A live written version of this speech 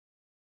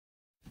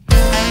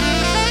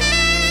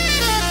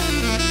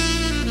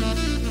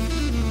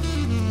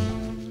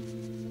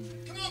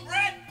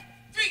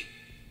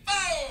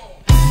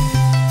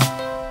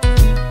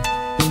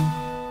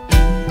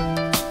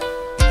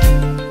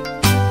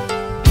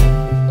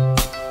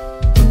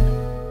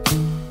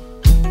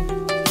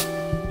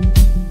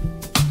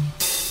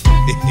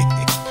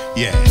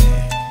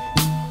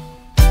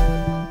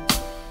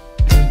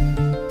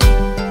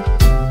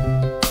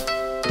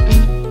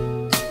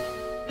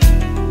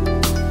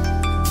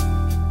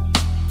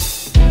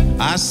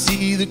I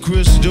see the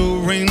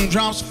crystal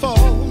raindrops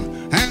fall,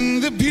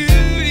 and the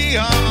beauty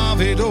of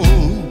it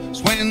all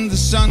is when the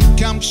sun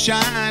comes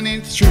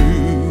shining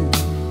through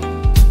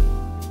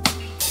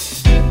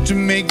to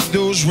make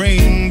those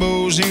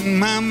rainbows in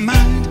my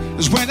mind.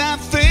 Is when I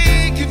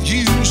think of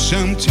you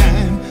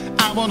sometime.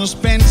 I wanna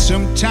spend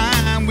some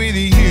time with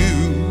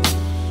you,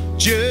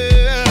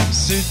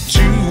 just the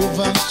two of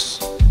us.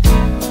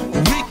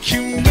 We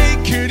can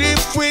make it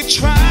if we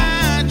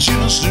try,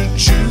 just the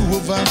two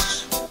of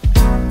us.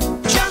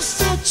 Just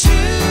the two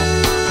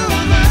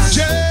of us.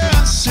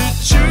 Just the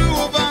two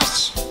of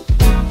us.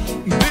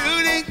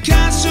 Building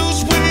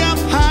castles way up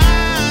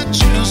high,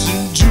 just the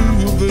two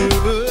of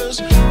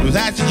us.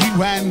 That's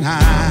you and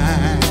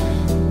I.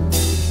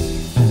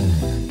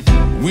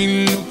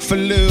 We look for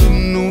love,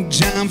 no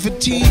time for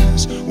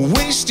tears.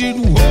 Wasted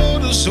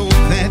water, so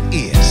that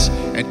is.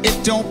 And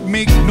it don't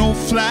make no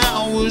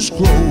flowers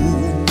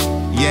grow.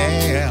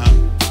 Yeah.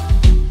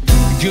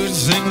 Good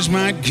things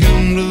might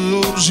come to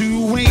those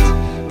who wait,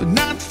 but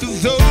not for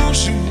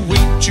those who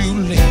wait too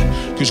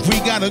late. 'Cause we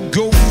gotta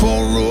go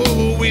for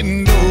all we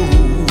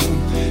know.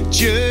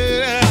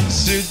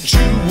 Just the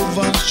two of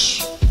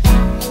us.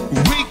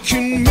 We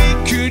can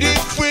make it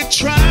if we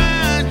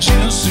try.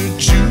 Just the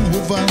two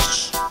of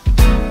us.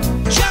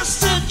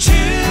 Just the two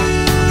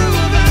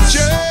of us.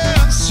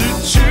 Just the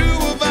two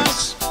of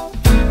us.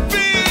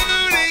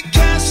 Building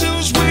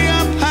castles way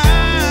up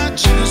high.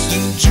 Just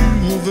the two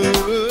of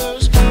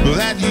us.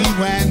 That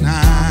you and I.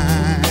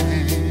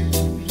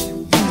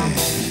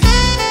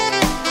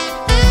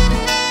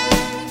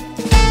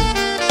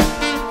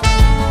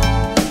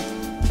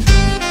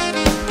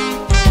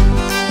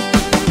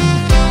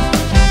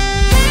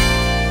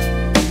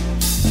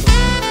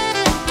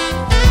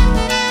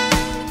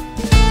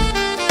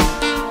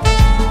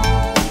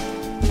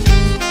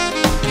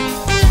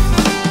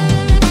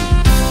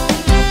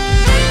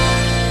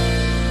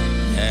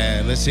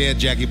 Let's hear it,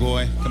 Jackie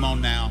boy. Come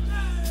on now.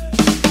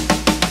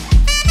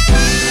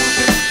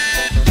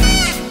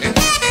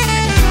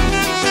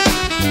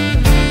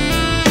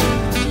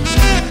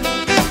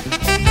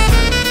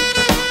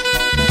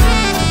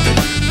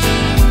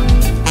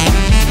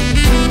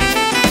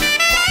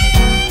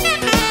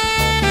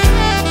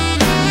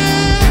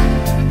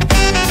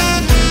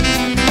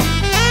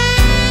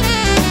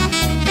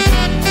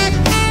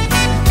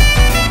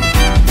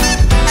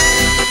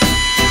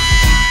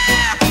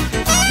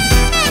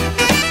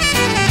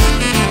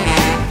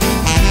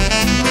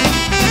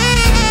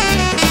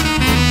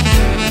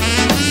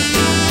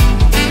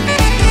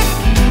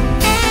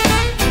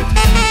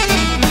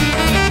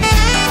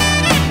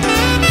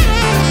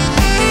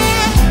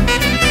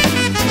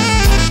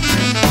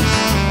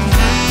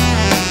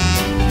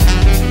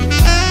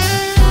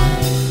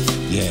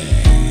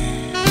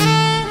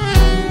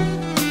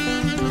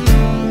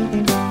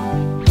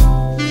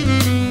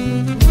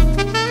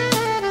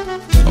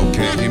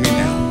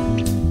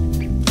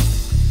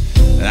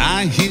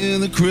 I hear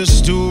the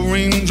crystal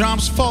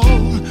raindrops fall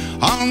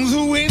on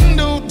the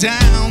window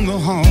down the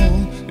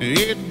hall.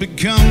 It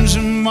becomes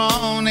a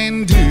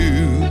morning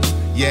dew,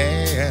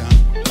 yeah.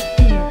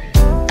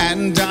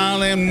 And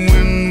darling,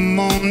 when the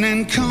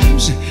morning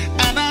comes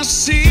and I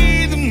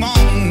see the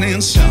morning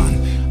sun,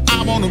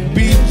 I wanna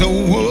be the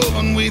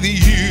one with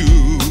you.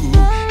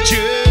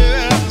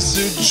 Just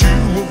the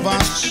two of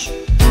us.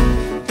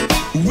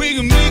 We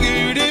can make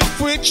it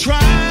if we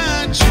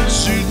try.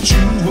 Just the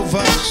two of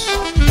us.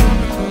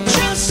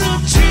 Just the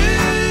two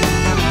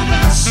of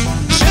us.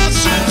 Just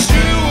the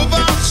two of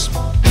us.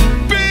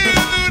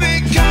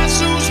 Building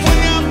castles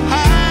way up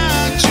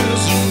high.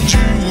 Just the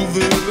two of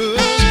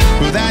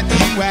us. That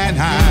you and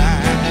I.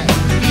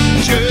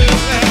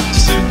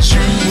 Just the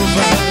two of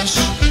us.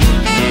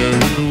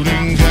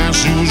 Building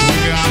castles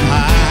way up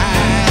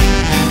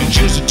high.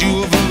 Just the two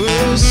of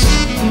us.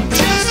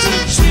 Just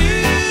the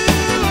two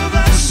of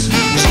us.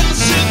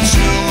 Just the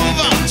two of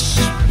us.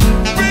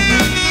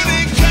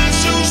 Building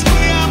castles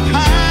way up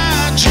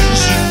high.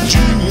 Just the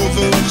two of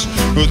us.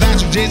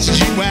 That's just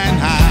you and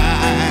I.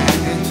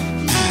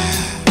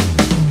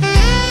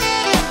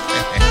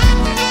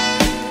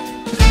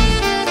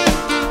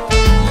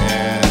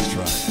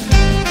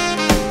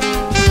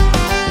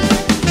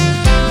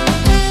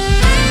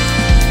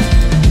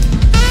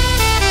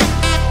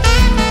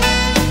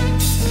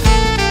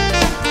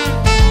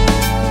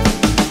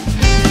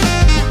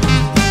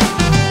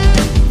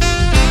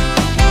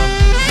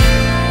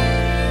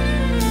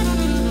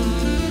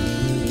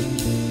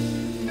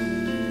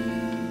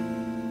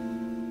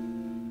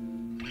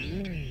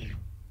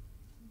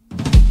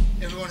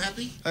 Everyone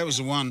happy? That was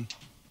the one.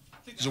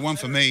 It was the one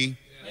for me.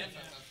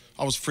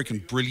 I was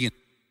freaking brilliant.